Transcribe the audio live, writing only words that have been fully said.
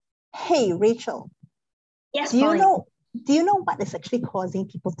Hey, Rachel, Yes, do you Pauline. know do you know what is actually causing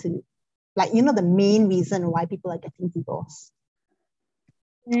people to the main reason why people are getting divorced?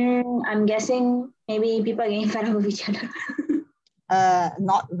 I'm guessing maybe people are getting fed up with each other.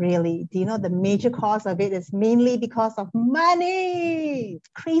 Not really. Do you know the major cause of it is mainly because of money? It's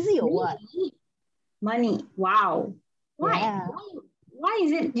crazy or what? Really? Money. Wow. Why? Yeah. Why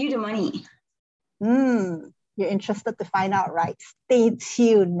is it due to money? You're interested to find out, right? Stay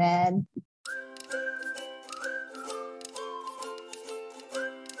tuned, man.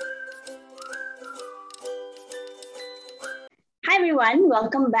 Hi everyone,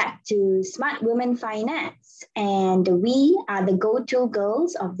 welcome back to Smart Women Finance. And we are the go-to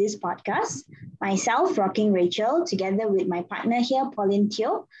girls of this podcast. Myself, Rocking Rachel, together with my partner here, Pauline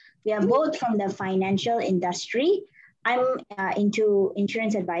Teo. We are both from the financial industry. I'm into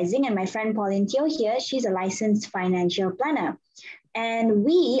insurance advising, and my friend Pauline Teo here, she's a licensed financial planner. And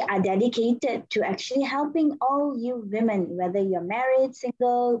we are dedicated to actually helping all you women, whether you're married,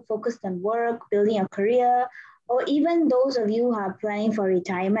 single, focused on work, building a career, or even those of you who are planning for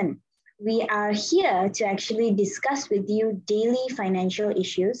retirement. We are here to actually discuss with you daily financial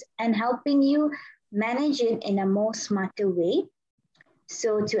issues and helping you manage it in a more smarter way.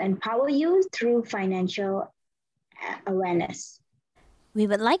 So, to empower you through financial awareness. We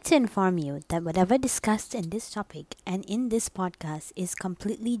would like to inform you that whatever discussed in this topic and in this podcast is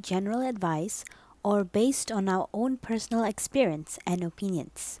completely general advice or based on our own personal experience and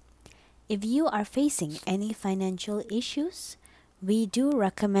opinions. If you are facing any financial issues, we do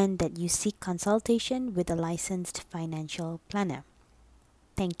recommend that you seek consultation with a licensed financial planner.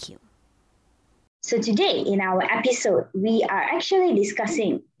 Thank you. So, today in our episode, we are actually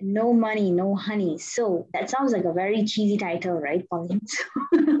discussing No Money, No Honey. So, that sounds like a very cheesy title, right, Pauline?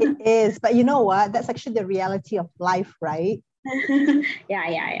 It is, but you know what? That's actually the reality of life, right?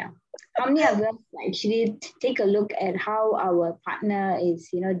 Yeah. How many of us actually take a look at how our partner is,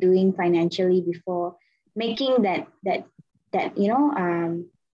 doing financially before making that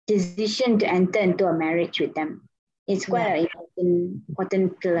decision to enter into a marriage with them? It's quite Yeah. an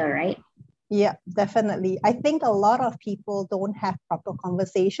important pillar, right? Yeah, definitely. I think a lot of people don't have proper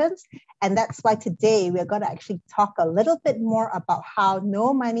conversations. And that's why today we're going to actually talk a little bit more about how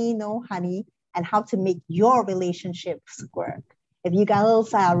no money, no honey, and how to make your relationships work. If you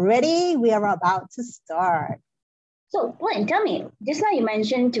girls are ready, we are about to start. So, Pauline, tell me, just like you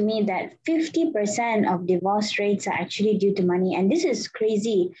mentioned to me that 50% of divorce rates are actually due to money. And this is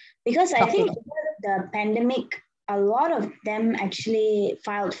crazy because I think Shocking. the pandemic, a lot of them actually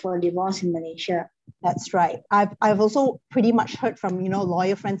filed for divorce in Malaysia. That's right. I've also pretty much heard from,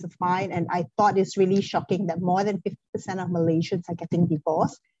 lawyer friends of mine, and I thought it's really shocking that more than 50% of Malaysians are getting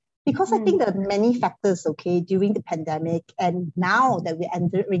divorced. Because I think there are many factors, okay, during the pandemic, and now that we're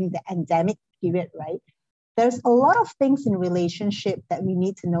entering the endemic period, right? There's a lot of things in relationship that we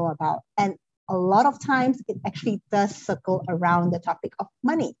need to know about. And a lot of times it actually does circle around the topic of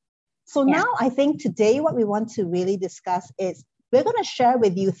money. So Yeah. now I think today what we want to really discuss is we're going to share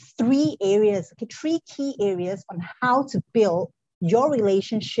with you three key areas on how to build your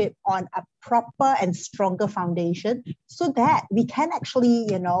relationship on a proper and stronger foundation so that we can actually,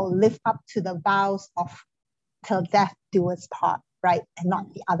 live up to the vows of till death do us part, right? And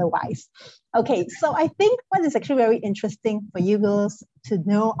not the otherwise. Okay, so I think what is actually very interesting for you girls to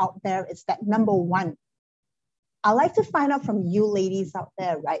know out there is that number one, I'd like to find out from you ladies out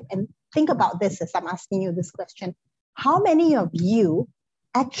there, right? And think about this as I'm asking you this question. How many of you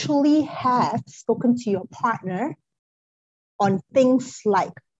actually have spoken to your partner on things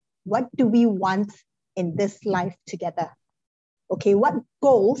like, what do we want in this life together? Okay, what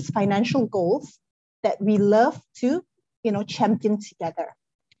goals, financial goals that we love to, champion together?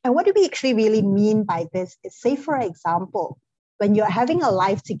 And what do we actually really mean by this? Is say, for example, when you're having a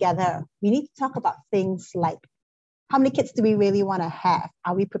life together, we need to talk about things like, how many kids do we really want to have?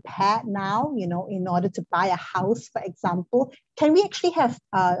 Are we prepared now, in order to buy a house, for example? Can we actually have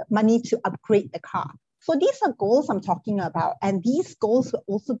money to upgrade the car? So these are goals I'm talking about. And these goals will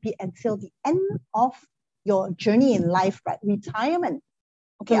also be until the end of your journey in life, right? Retirement.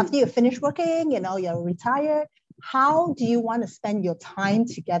 Okay, after you finish working, you're retired. How do you want to spend your time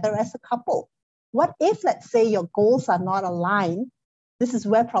together as a couple? What if, let's say, your goals are not aligned? This is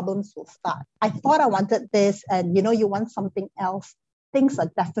where problems will start. I thought I wanted this, and you want something else. Things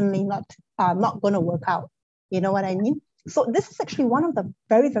are definitely not going to work out. You know what I mean? So this is actually one of the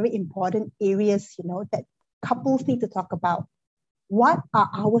very, very important areas, that couples need to talk about. What are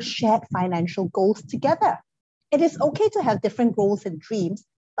our shared financial goals together? It is okay to have different goals and dreams,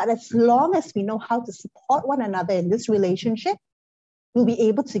 but as long as we know how to support one another in this relationship, we'll be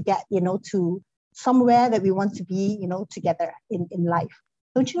able to get, to somewhere that we want to be, together in life.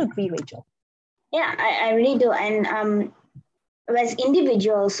 Don't you agree, Rachel? Yeah, I really do. And as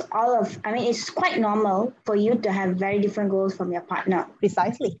individuals, it's quite normal for you to have very different goals from your partner.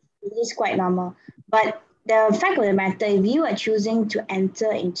 Precisely. It is quite normal. But the fact of the matter, if you are choosing to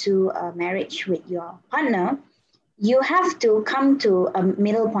enter into a marriage with your partner, you have to come to a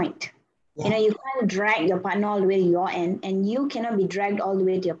middle point. Yeah. You can't drag your partner all the way to your end, and you cannot be dragged all the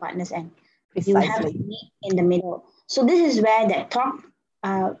way to your partner's end. Precisely. You have to meet in the middle. So this is where that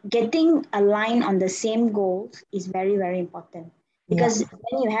getting aligned on the same goals is very, very important. Because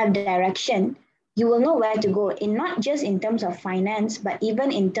when you have direction, you will know where to go, in not just in terms of finance, but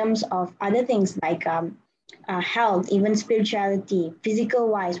even in terms of other things like health, even spirituality, physical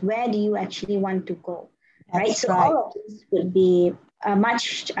wise. Where do you actually want to go? Right. So all of this would be a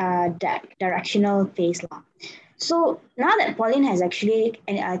much directional phase long. So now that Pauline has actually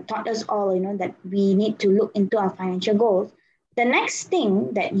taught us all, that we need to look into our financial goals. The next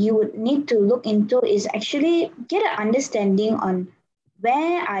thing that you would need to look into is actually get an understanding on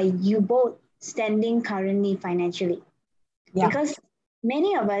where are you both standing currently financially. Yeah. Because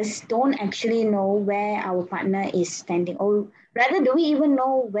many of us don't actually know where our partner is standing, or rather, do we even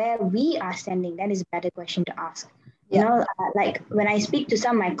know where we are standing? That is a better question to ask. Yeah. Like when I speak to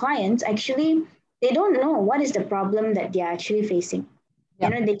some of my clients, actually, they don't know what is the problem that they are actually facing. Yeah.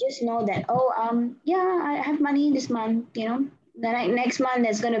 They just know that, I have money this month, the next month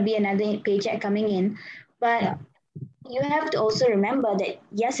there's going to be another paycheck coming in. But you have to also remember that,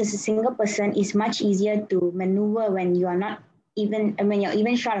 yes, as a single person, it's much easier to maneuver when you are not even, when you're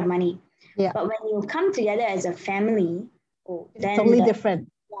even short of money. Yeah. But when you come together as a family, it's totally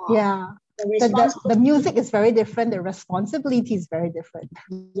different. Yeah. The music is very different. The responsibility is very different.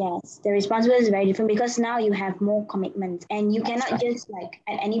 Yes, the responsibility is very different because now you have more commitments, and you cannot just like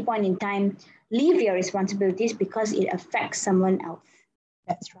at any point in time leave your responsibilities because it affects someone else.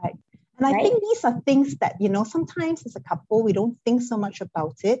 That's right. And I think these are things that, sometimes as a couple, we don't think so much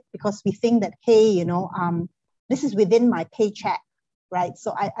about it because we think that, hey, this is within my paycheck, right?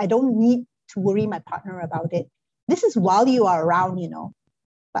 So I don't need to worry my partner about it. This is while you are around,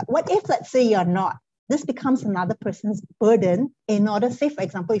 But what if, let's say, you're not? This becomes another person's burden in order, say, for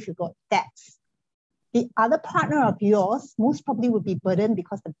example, if you've got debts. The other partner of yours most probably would be burdened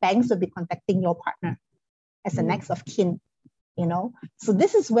because the banks will be contacting your partner as a next of kin, So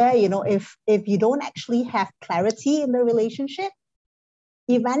this is where, if you don't actually have clarity in the relationship,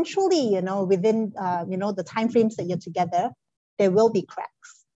 eventually, within, the timeframes that you're together, there will be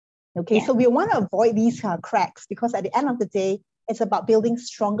cracks. Okay, so we want to avoid these cracks because at the end of the day, it's about building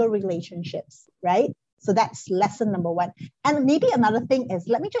stronger relationships, right? So that's lesson number one. And maybe another thing is,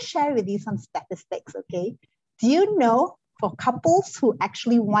 let me just share with you some statistics, okay? Do you know for couples who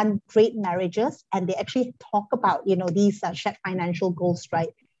actually want great marriages and they actually talk about, these shared financial goals, right?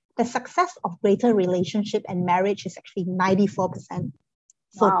 The success of greater relationship and marriage is actually 94%.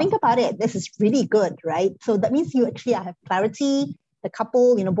 So think about it. This is really good, right? So that means you actually have clarity. The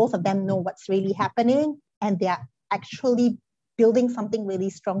couple, both of them know what's really happening and they are actually building something really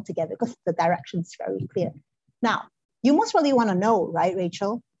strong together because the direction is very clear. Now, you most probably want to know, right,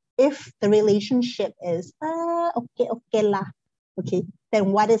 Rachel, if the relationship is, okay lah, okay,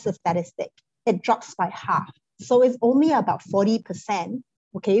 then what is the statistic? It drops by half. So it's only about 40%,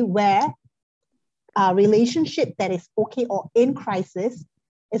 okay, where a relationship that is okay or in crisis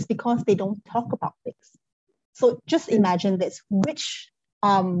is because they don't talk about things. So just imagine this, which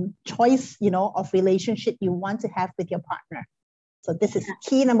choice, of relationship you want to have with your partner. So this is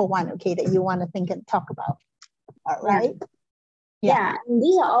key number one, okay, that you want to think and talk about. All right. Yeah, and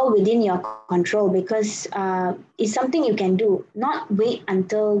these are all within your control because it's something you can do. Not wait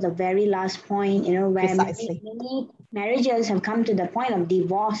until the very last point, where many marriages have come to the point of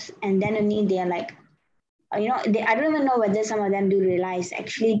divorce and then only they are like, I don't even know whether some of them do realize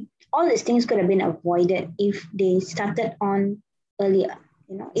actually all these things could have been avoided if they started on earlier.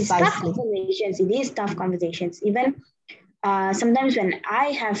 It's tough conversations. It is tough conversations. Even sometimes when I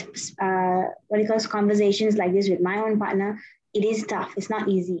have conversations like this with my own partner, it is tough. It's not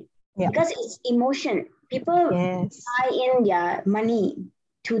easy because it's emotion. People tie in their money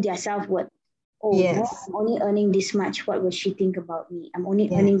to their self-worth. I'm only earning this much. What will she think about me? I'm only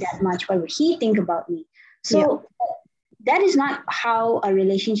earning that much. What will he think about me? So that is not how a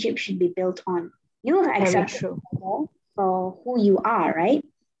relationship should be built on. You have accepted for who you are, right?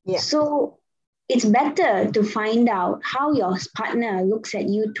 Yeah. So it's better to find out how your partner looks at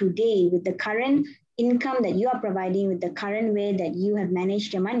you today with the current income that you are providing, with the current way that you have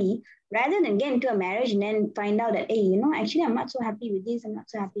managed your money, rather than get into a marriage and then find out that, hey, actually I'm not so happy with this, I'm not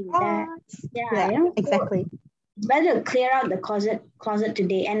so happy with that. Yeah, exactly. So it's better to clear out the closet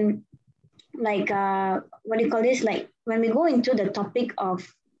today. And like what do you call this? Like when we go into the topic of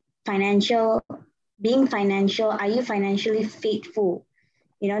being financial, are you financially faithful,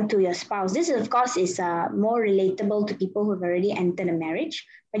 to your spouse? This of course is more relatable to people who've already entered a marriage,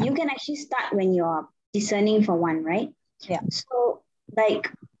 but you can actually start when you're discerning for one, right? Yeah. So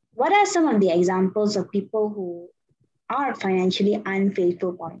like, what are some of the examples of people who are financially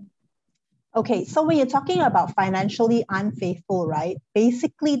unfaithful, Pauline? Okay, so when you're talking about financially unfaithful, right?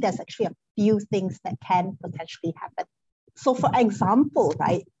 Basically, there's actually a few things that can potentially happen. So for example,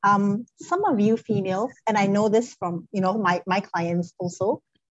 right, some of you females, and I know this from, my clients also,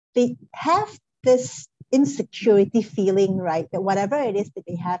 they have this insecurity feeling, right, that whatever it is that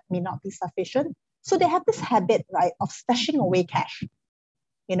they have may not be sufficient. So they have this habit, right, of stashing away cash.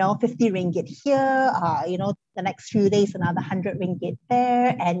 50 ringgit here, the next few days, another 100 ringgit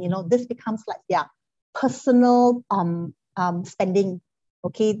there. And, this becomes like their personal spending,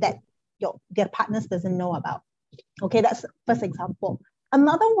 okay, that their partners doesn't know about. Okay, that's the first example.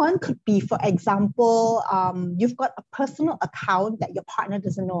 Another one could be, for example, you've got a personal account that your partner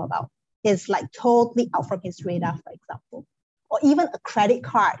doesn't know about. It's like totally out from his radar, for example. Or even a credit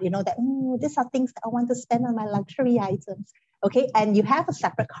card, that, these are things that I want to spend on my luxury items. Okay, and you have a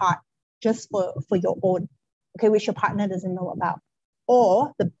separate card just for your own, okay, which your partner doesn't know about.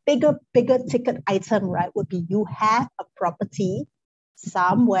 Or the bigger ticket item, right, would be you have a property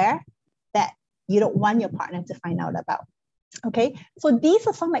somewhere that you don't want your partner to find out about. Okay, so these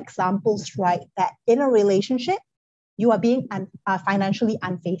are some examples, right, that in a relationship, you are being financially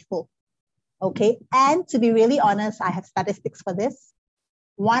unfaithful. Okay, and to be really honest, I have statistics for this.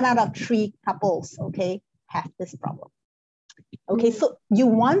 1 out of 3 couples, okay, have this problem. Okay, so you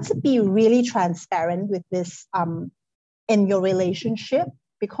want to be really transparent with this in your relationship,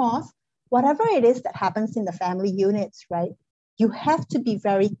 because whatever it is that happens in the family units, right, you have to be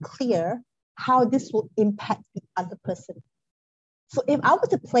very clear how this will impact the other person. So if I were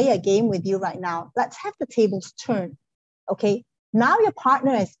to play a game with you right now, let's have the tables turn. Okay, now your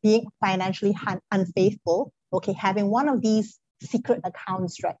partner is being financially unfaithful, okay, having one of these secret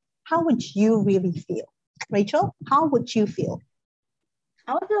accounts, right? How would you really feel? Rachel, how would you feel?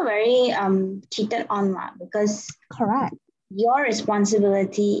 I would feel very cheated on, because correct, your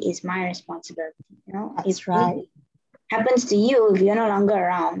responsibility is my responsibility. That's right. If happens to you, if you're no longer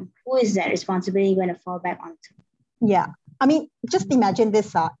around, who is that responsibility going to fall back onto? Yeah, I mean, just imagine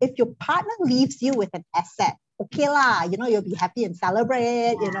this. If your partner leaves you with an asset, okay lah, you'll be happy and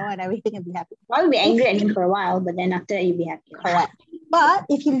celebrate, and everything will be happy. I will be angry at him for a while, but then after that, you'll be happy. Correct. But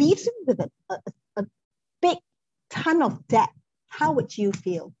if he leaves you with a big ton of debt, how would you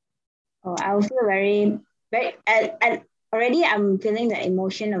feel? Oh, I will feel very, very, and already I'm feeling the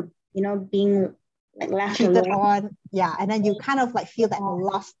emotion of, being like left cheated alone. on. Yeah. And then you kind of like feel that you're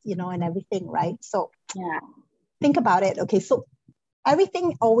lost, and everything, right? So yeah, think about it. Okay. So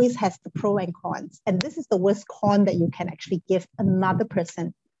everything always has the pro and cons. And this is the worst con that you can actually give another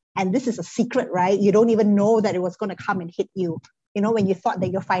person. And this is a secret, right? You don't even know that it was going to come and hit you. When you thought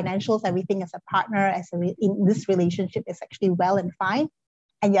that your financials, everything as a partner, in this relationship is actually well and fine,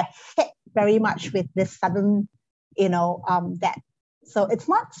 and you're hit very much with this sudden, debt. So it's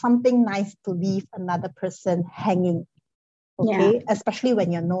not something nice to leave another person hanging, okay? Yeah. Especially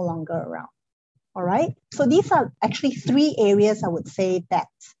when you're no longer around. All right. So these are actually 3 areas I would say that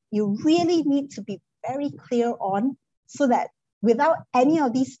you really need to be very clear on, so that without any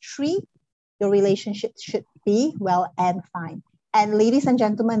of these 3, your relationship should be well and fine. And ladies and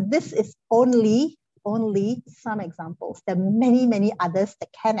gentlemen, this is only some examples. There are many, many others that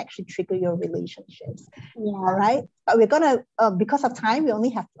can actually trigger your relationships. Yeah. All right. But we're going to, because of time, we only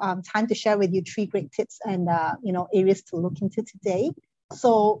have time to share with you 3 great tips and, areas to look into today.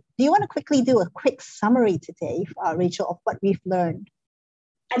 So do you want to quickly do a quick summary today, Rachel, of what we've learned?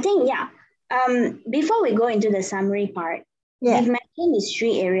 I think, yeah. Before we go into the summary part, we've mentioned these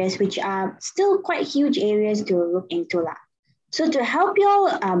 3 areas, which are still quite huge areas to look into. So to help you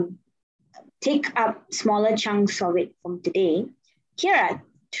all take up smaller chunks of it from today, here are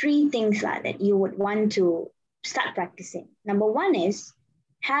 3 things that you would want to start practicing. Number 1 is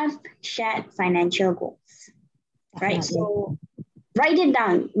have shared financial goals, right? So write it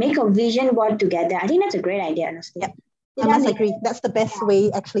down, make a vision board together. I think that's a great idea, honestly. Yep. I must agree. That's the best way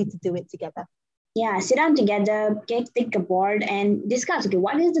actually to do it together. Yeah, sit down together, take a board and discuss, okay,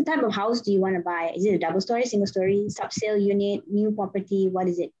 what is the type of house do you want to buy? Is it a double story, single story, subsale unit, new property? What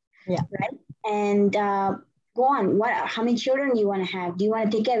is it? Yeah. Right. And go on. How many children do you want to have? Do you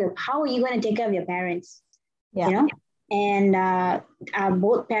want to take care of how are you going to take care of your parents? Yeah. You know, and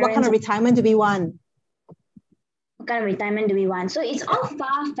both parents. What kind of retirement do we want? What kind of retirement do we want? So it's all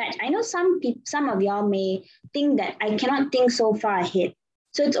far-fetched. I know some of y'all may think that I cannot think so far ahead.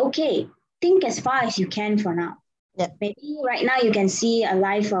 So it's okay. Think as far as you can for now. Yeah. Maybe right now you can see a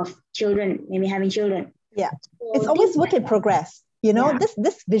life of children, maybe having children. Yeah. So it's always work in progress. You know,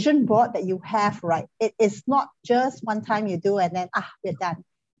 this vision board that you have, right? It is not just one time you do and then, we're done.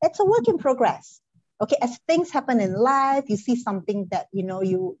 It's a work in progress. Okay, as things happen in life, you see something that, you know,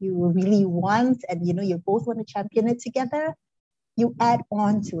 you really want and, you know, you both want to champion it together, you add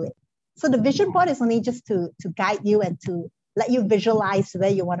on to it. So the vision board is only just to guide you and to let you visualize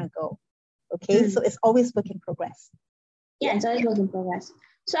where you want to go. Okay, so it's always work in progress. Yeah, it's always work in progress.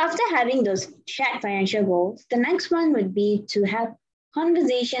 So after having those shared financial goals, the next one would be to have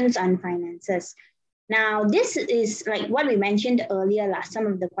conversations on finances. Now, this is like what we mentioned earlier, some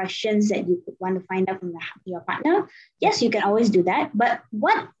of the questions that you could want to find out from your partner. Yes, you can always do that. But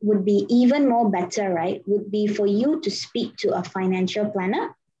what would be even more better, right, would be for you to speak to a financial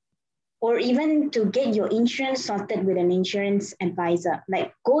planner or even to get your insurance sorted with an insurance advisor.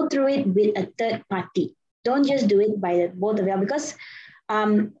 Like go through it with a third party. Don't just do it by both of you because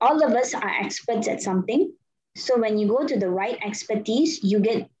all of us are experts at something. So when you go to the right expertise, you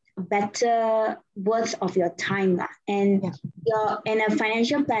get better worth of your time. And a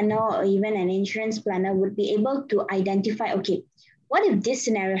financial planner or even an insurance planner would be able to identify, okay, what if this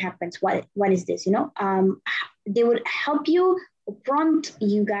scenario happens? What is this? You know, they would help you, prompt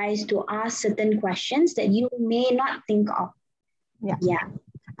you guys to ask certain questions that you may not think of. Yeah.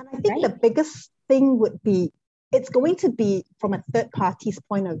 And I think the biggest thing would be, it's going to be from a third party's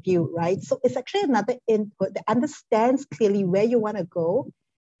point of view, right? So it's actually another input that understands clearly where you want to go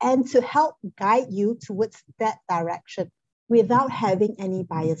and to help guide you towards that direction without having any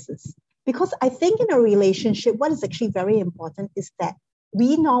biases. Because I think in a relationship, what is actually very important is that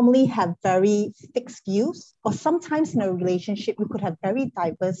we normally have very fixed views, or sometimes in a relationship, we could have very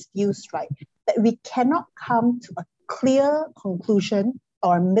diverse views, right? That we cannot come to a clear conclusion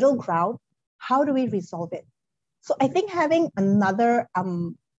or a middle ground. How do we resolve it? So I think having another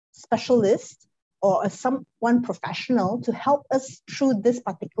specialist or someone professional to help us through this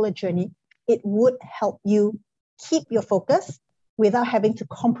particular journey, it would help you keep your focus without having to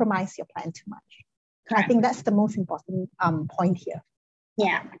compromise your plan too much. I think that's the most important point here.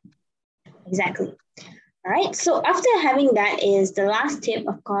 Yeah, exactly. All right. So after having that is the last tip,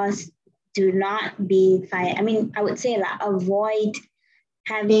 of course, do not be, I would say avoid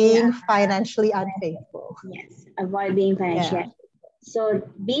being financially unfaithful. Yes, avoid being financially unfaithful. So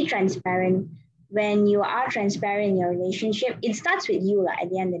be transparent. When you are transparent in your relationship, it starts with you at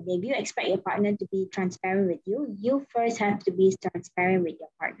the end of the day. If you expect your partner to be transparent with you, you first have to be transparent with your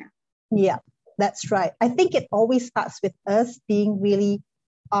partner. Yeah, that's right. I think it always starts with us being really,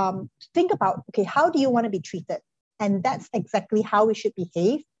 think about, okay, how do you want to be treated? And that's exactly how we should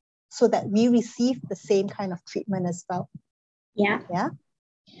behave so that we receive the same kind of treatment as well. Yeah. Yeah.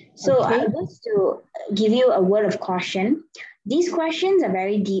 So just to give you a word of caution, these questions are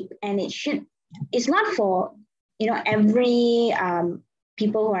very deep and it's not for, every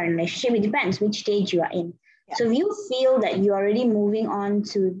people who are in a relationship. It depends which stage you are in. Yeah. So if you feel that you're already moving on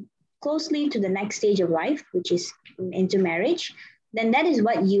closely to the next stage of life, which is into marriage, then that is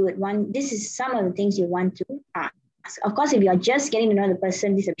what you would want. This is some of the things you want to ask. Of course, if you're just getting to know the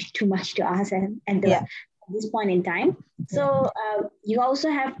person, this is a bit too much to ask at this point in time. So you also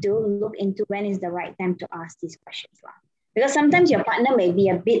have to look into when is the right time to ask these questions. Because sometimes your partner may be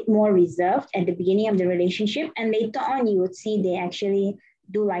a bit more reserved at the beginning of the relationship, and later on you would see they actually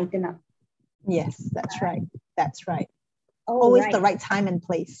do lighten up. Yes, that's right. That's right. Always the right time and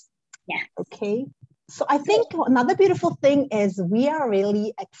place. Yeah. Okay. So I think another beautiful thing is we are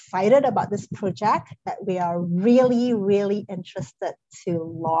really excited about this project that we are really, really interested to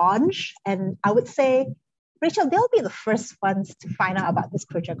launch. And I would say, Rachel, they'll be the first ones to find out about this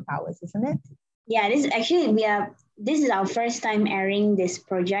project of ours, isn't it? Yeah, this is our first time airing this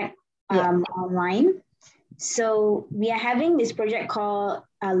project online. So we are having this project called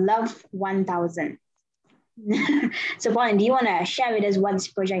Love 1000. So Pauline, do you want to share with us what this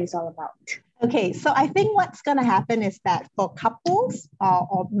project is all about? Okay, so I think what's going to happen is that for couples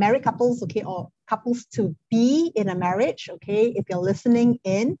or married couples, okay, or couples to be in a marriage, okay, if you're listening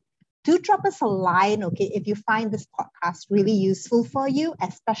in, do drop us a line, okay, if you find this podcast really useful for you,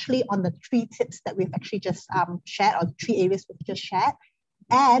 especially on the 3 tips that we've actually just shared, or the 3 areas we've just shared.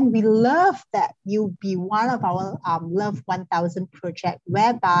 And we love that you be one of our Love 1000 project,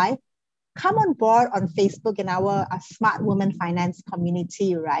 whereby come on board on Facebook in our Smart Women Finance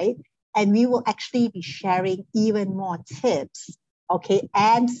community, right? And we will actually be sharing even more tips, okay,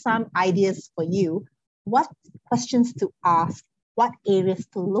 and some ideas for you, what questions to ask, what areas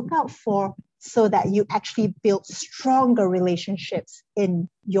to look out for, so that you actually build stronger relationships in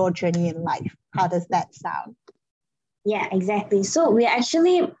your journey in life. How does that sound? Yeah, exactly. So we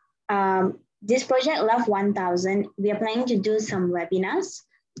actually, this project Love 1000, we are planning to do some webinars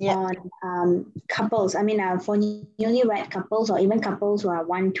on couples. I mean, for newlywed couples or even couples who are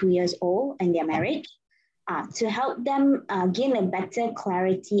 1-2 years old in their marriage, to help them gain a better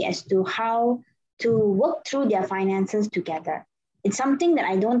clarity as to how to work through their finances together. It's something that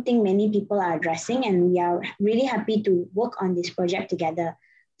I don't think many people are addressing, and we are really happy to work on this project together.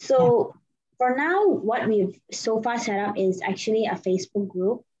 So for now, what we've so far set up is actually a Facebook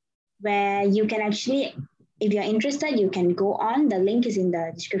group where you can actually, if you're interested, you can go on. The link is in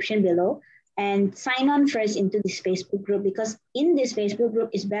the description below and sign on first into this Facebook group, because in this Facebook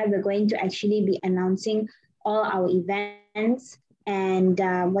group is where we're going to actually be announcing all our events and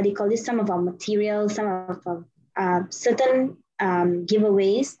some of our materials, some of our certain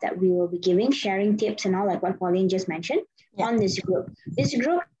giveaways that we will be giving, sharing tips and all, like what Pauline just mentioned on this group. This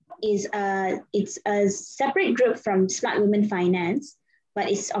group is it's a separate group from Smart Women Finance, but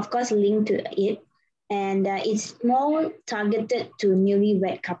it's of course linked to it, and it's more targeted to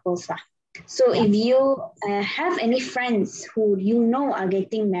newlywed couples. So if you have any friends who you know are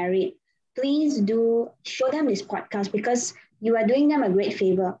getting married, please do show them this podcast, because you are doing them a great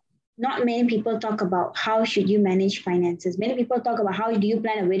favor. Not many people talk about how should you manage finances. Many people talk about how do you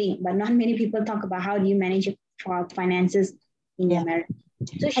plan a wedding, but not many people talk about how do you manage finances in your marriage.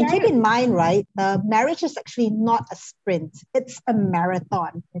 So and keep in mind, right, marriage is actually not a sprint. It's a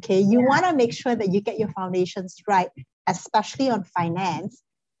marathon, okay? You want to make sure that you get your foundations right, especially on finance,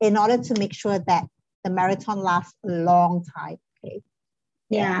 in order to make sure that the marathon lasts a long time, okay?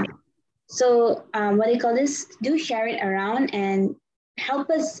 Yeah. So do share it around and help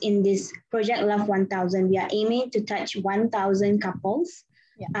us in this Project Love 1000. We are aiming to touch 1,000 couples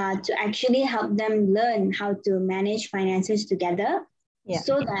to actually help them learn how to manage finances together.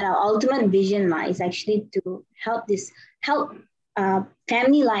 So that our ultimate vision is actually to help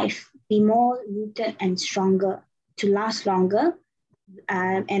family life be more rooted and stronger, to last longer.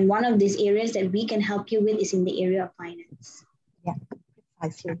 And one of these areas that we can help you with is in the area of finance. Yeah,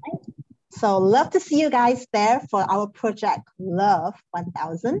 precisely. So love to see you guys there for our Project Love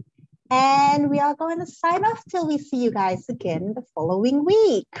 1000. And we are going to sign off till we see you guys again the following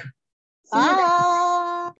week. Bye.